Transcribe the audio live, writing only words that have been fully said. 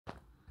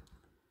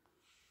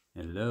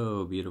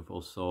Hello,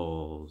 beautiful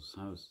souls.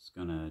 I was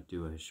going to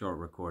do a short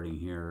recording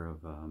here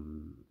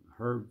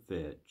of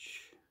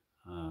Fitch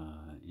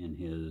in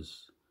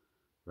his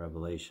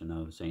Revelation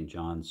of St.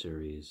 John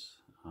series.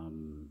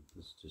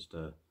 It's just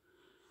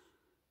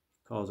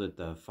calls it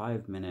the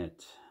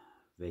 5-minute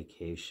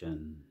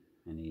vacation.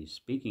 And he's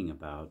speaking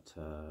about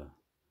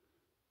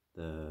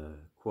the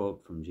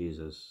quote from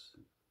Jesus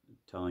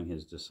telling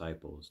his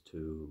disciples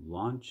to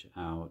launch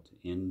out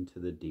into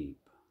the deep.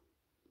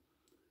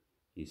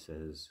 He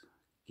says,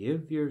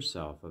 give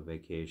yourself a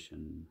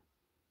vacation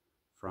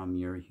from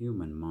your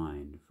human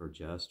mind for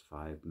just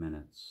 5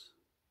 minutes.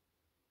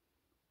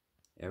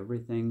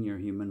 Everything your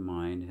human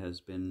mind has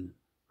been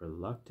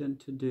reluctant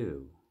to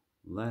do,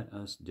 let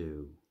us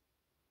do.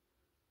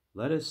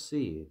 Let us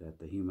see that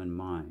the human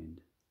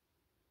mind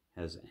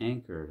has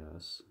anchored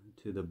us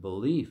to the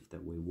belief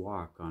that we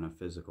walk on a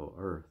physical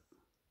earth.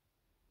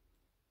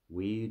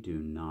 We do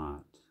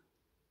not.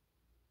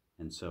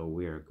 And so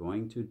we are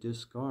going to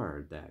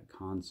discard that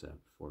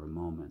concept for a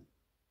moment.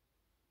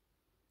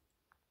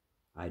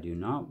 I do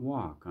not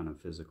walk on a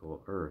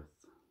physical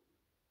earth.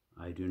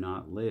 I do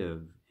not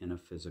live in a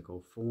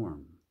physical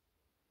form.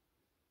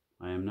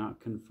 I am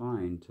not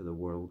confined to the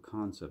world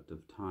concept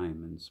of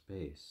time and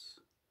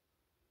space.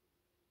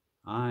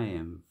 I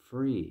am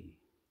free.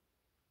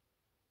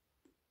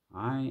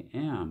 I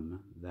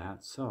am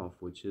that self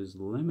which is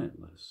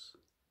limitless,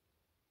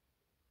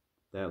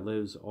 that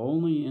lives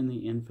only in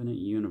the infinite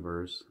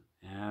universe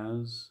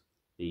as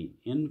the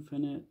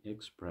infinite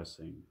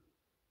expressing.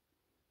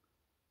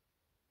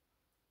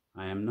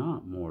 I am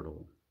not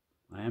mortal.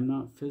 I am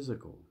not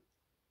physical.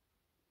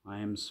 I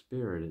am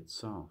spirit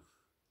itself.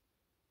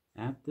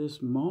 At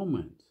this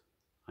moment,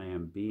 I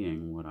am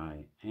being what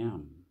I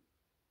am.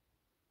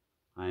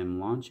 I am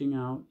launching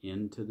out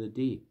into the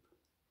deep,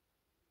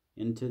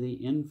 into the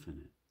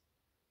infinite.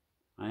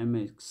 I am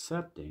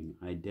accepting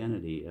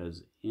identity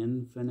as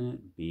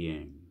infinite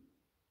being.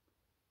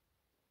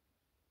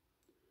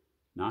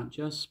 Not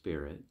just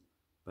spirit,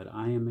 but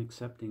I am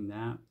accepting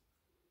that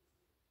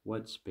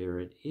what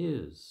spirit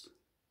is.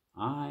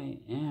 I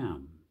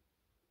am,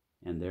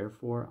 and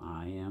therefore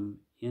I am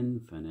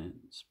infinite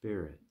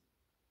spirit.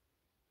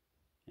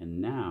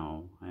 And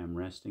now I am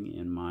resting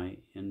in my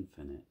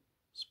infinite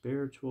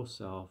spiritual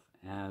self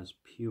as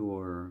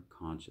pure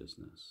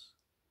consciousness.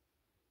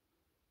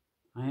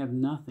 I have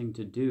nothing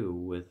to do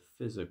with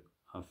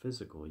a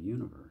physical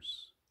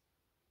universe.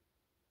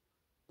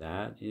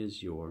 That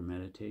is your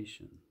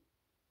meditation.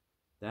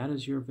 That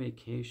is your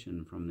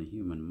vacation from the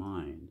human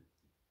mind.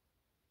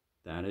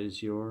 That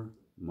is your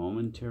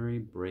momentary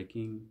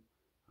breaking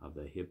of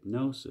the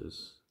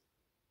hypnosis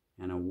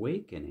and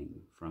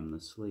awakening from the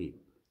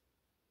sleep.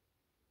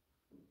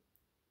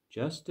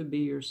 Just to be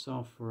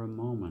yourself for a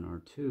moment or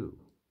two,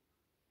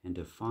 and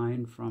to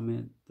find from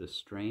it the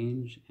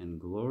strange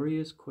and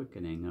glorious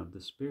quickening of the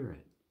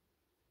Spirit,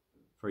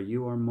 for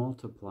you are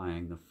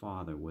multiplying the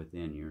Father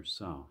within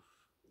yourself.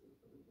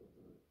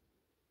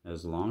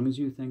 As long as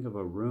you think of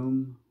a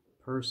room,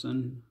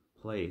 person,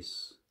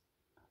 place,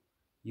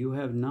 you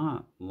have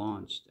not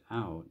launched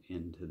out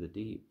into the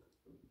deep.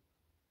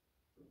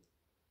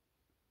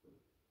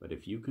 But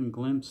if you can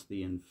glimpse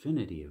the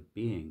infinity of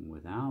being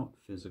without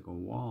physical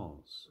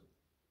walls,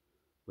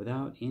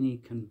 without any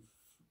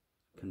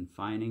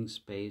confining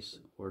space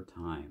or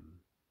time,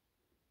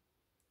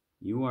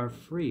 you are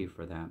free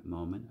for that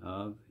moment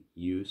of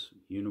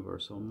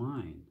universal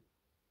mind.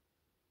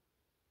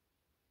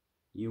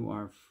 You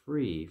are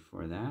free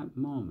for that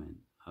moment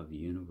of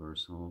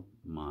universal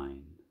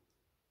mind.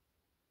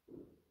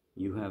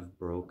 You have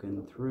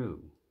broken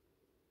through.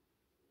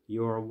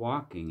 You are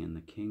walking in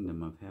the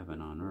kingdom of heaven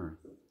on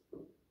earth,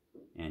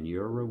 and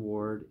your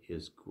reward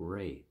is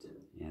great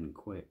and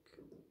quick.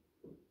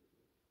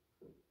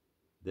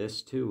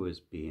 This too is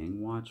being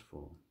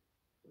watchful.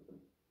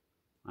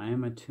 I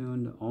am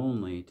attuned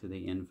only to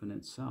the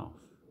infinite self.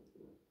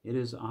 It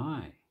is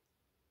I.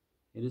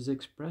 It is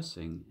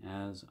expressing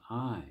as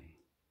I.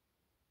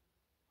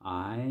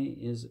 I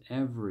is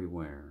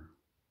everywhere.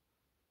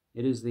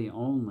 It is the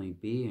only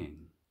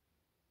being.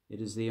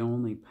 It is the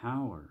only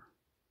power.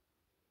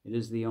 It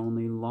is the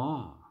only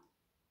law.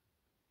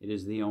 It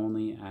is the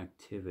only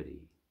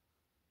activity.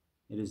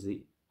 It is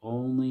the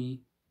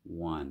only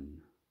one.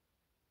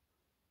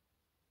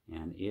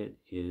 And it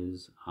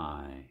is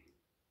I.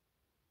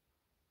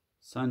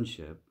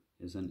 Sonship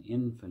is an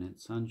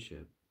infinite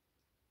sonship.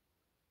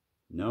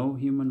 No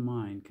human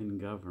mind can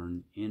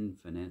govern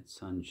infinite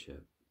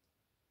sonship.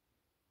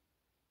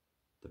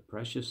 The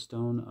precious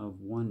stone of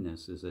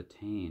oneness is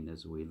attained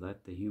as we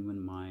let the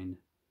human mind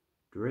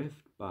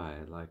drift by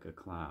like a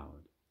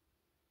cloud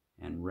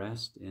and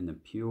rest in the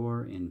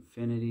pure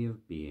infinity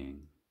of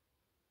being,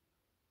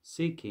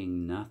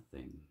 seeking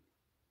nothing,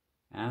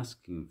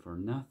 asking for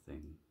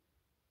nothing,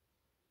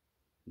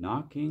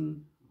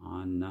 knocking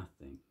on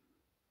nothing.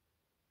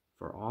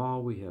 For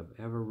all we have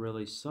ever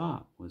really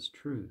sought was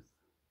truth.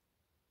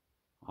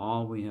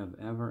 All we have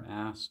ever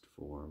asked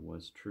for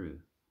was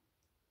truth.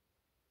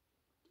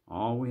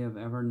 All we have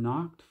ever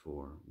knocked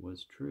for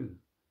was truth.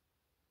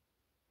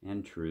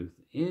 and truth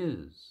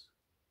is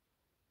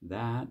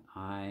that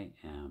I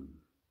am,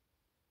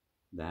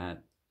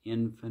 that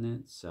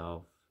infinite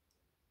self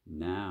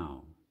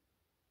now.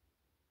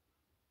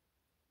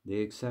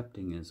 The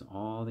accepting is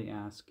all the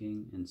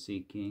asking and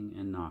seeking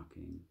and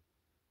knocking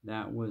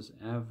that was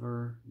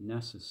ever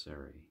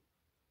necessary.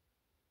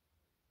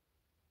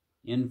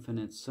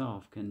 Infinite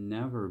self can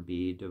never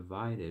be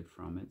divided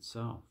from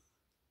itself,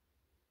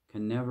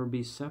 can never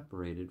be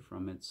separated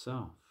from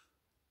itself,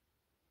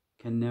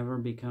 can never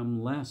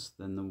become less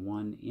than the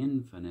one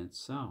infinite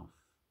self.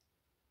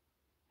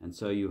 And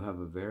so you have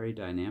a very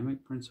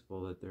dynamic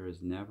principle that there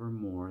is never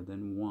more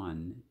than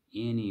one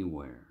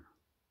anywhere,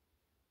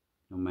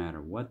 no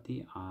matter what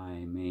the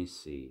eye may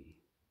see.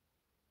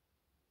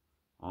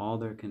 All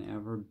there can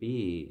ever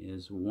be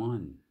is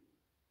one.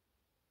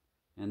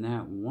 And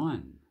that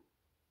one,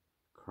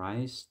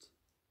 Christ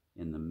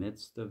in the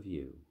midst of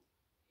you,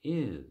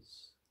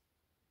 is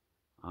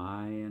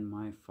I and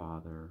my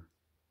Father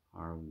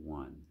are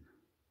one.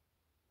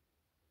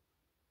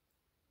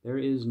 There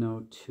is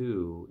no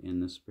two in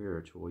the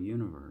spiritual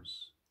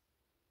universe.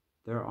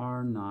 There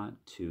are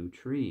not two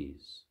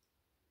trees.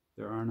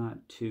 There are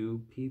not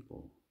two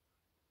people.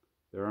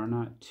 There are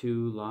not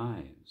two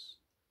lives.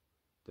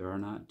 There are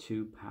not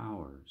two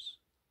powers.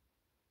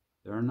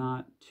 There are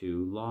not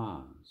two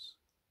laws.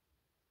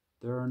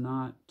 There are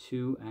not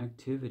two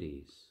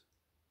activities.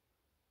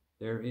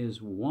 There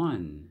is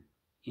one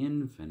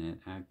infinite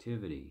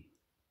activity,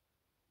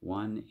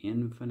 one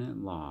infinite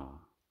law,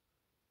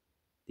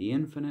 the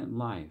infinite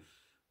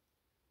life,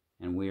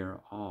 and we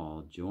are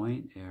all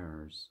joint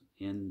heirs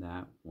in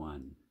that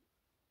one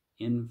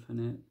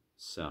infinite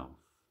self.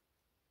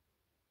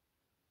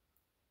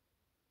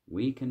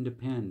 We can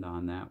depend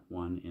on that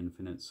one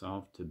infinite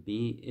self to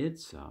be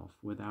itself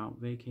without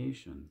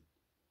vacation.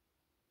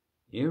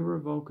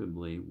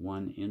 Irrevocably,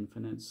 one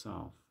infinite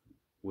self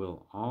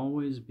will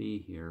always be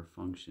here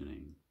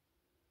functioning,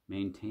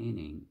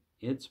 maintaining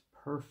its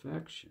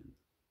perfection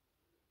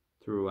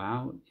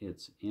throughout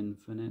its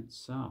infinite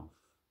self.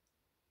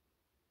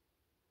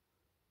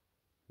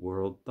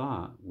 World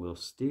thought will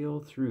steal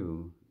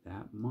through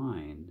that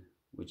mind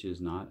which is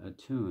not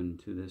attuned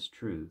to this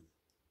truth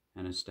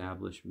and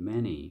establish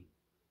many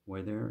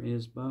where there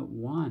is but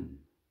one.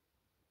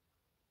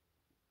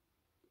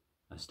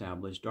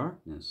 Establish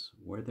darkness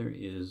where there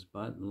is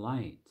but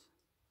light.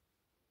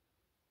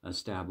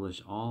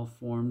 Establish all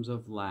forms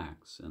of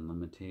lacks and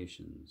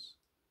limitations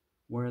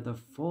where the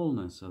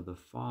fullness of the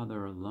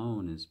Father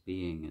alone is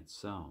being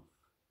itself.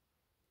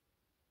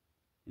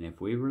 And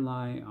if we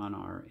rely on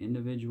our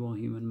individual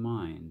human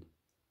mind,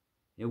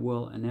 it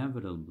will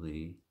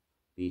inevitably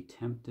be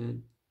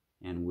tempted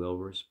and will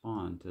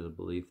respond to the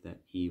belief that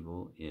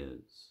evil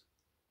is,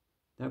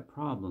 that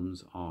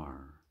problems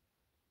are,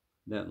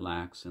 that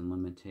lacks and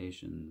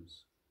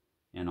limitations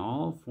and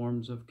all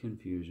forms of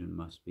confusion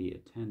must be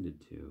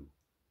attended to,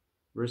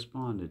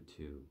 responded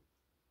to,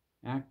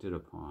 acted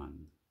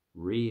upon,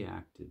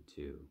 reacted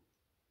to.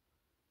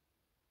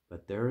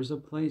 But there is a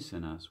place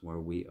in us where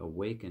we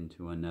awaken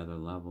to another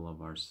level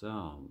of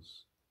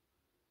ourselves,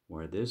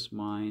 where this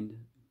mind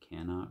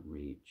cannot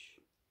reach.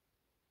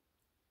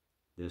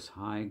 This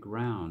high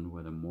ground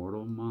where the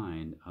mortal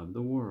mind of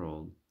the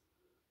world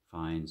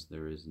finds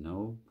there is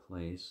no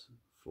place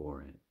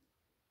for it.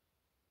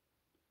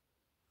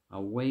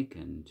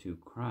 Awaken to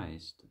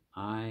Christ,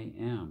 I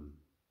am.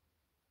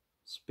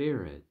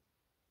 Spirit,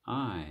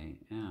 I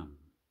am.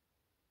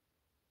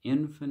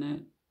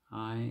 Infinite,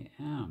 I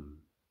am.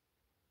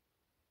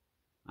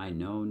 I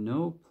know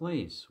no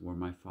place where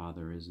my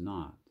Father is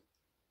not,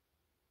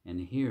 and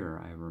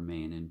here I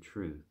remain in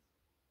truth,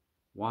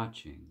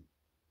 watching,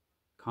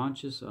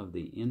 conscious of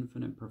the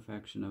infinite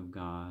perfection of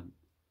God,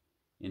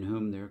 in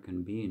whom there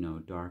can be no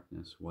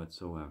darkness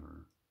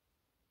whatsoever.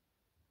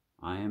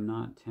 I am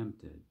not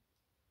tempted.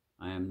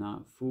 I am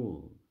not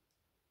fooled.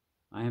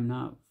 I am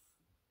not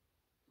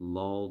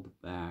lulled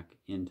back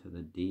into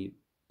the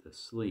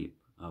sleep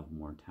of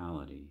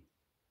mortality.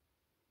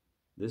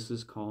 This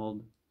is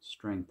called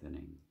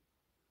strengthening,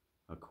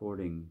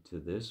 according to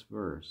this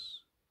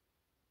verse.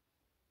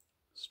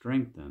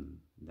 Strengthen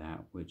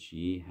that which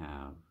ye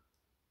have.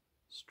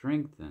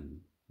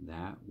 Strengthen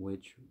that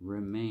which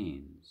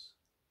remains.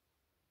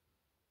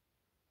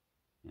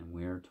 And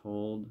we are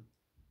told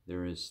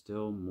there is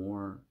still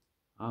more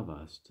of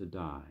us to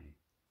die.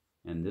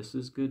 And this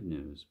is good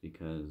news,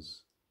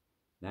 because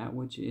that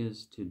which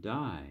is to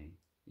die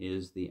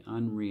is the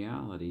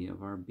unreality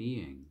of our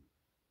being.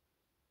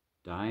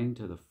 Dying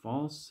to the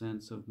false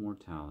sense of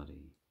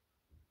mortality,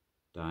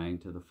 dying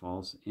to the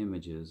false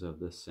images of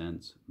the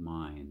sense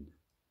mind,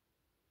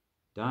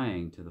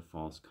 dying to the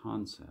false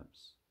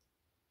concepts,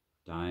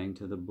 dying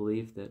to the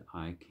belief that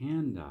I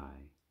can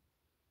die,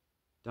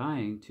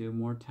 dying to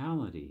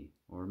mortality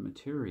or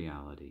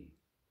materiality,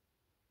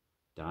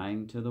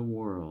 dying to the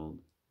world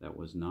that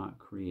was not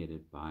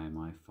created by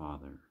my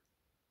Father,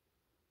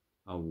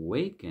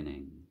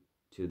 awakening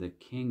to the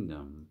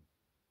kingdom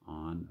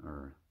on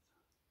earth.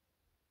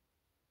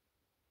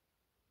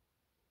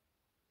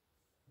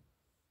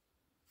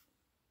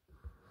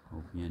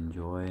 You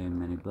enjoy,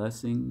 many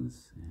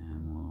blessings,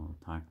 and we'll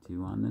talk to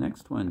you on the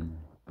next one.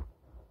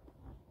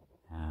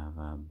 Have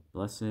a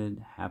blessed,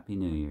 happy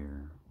New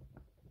Year.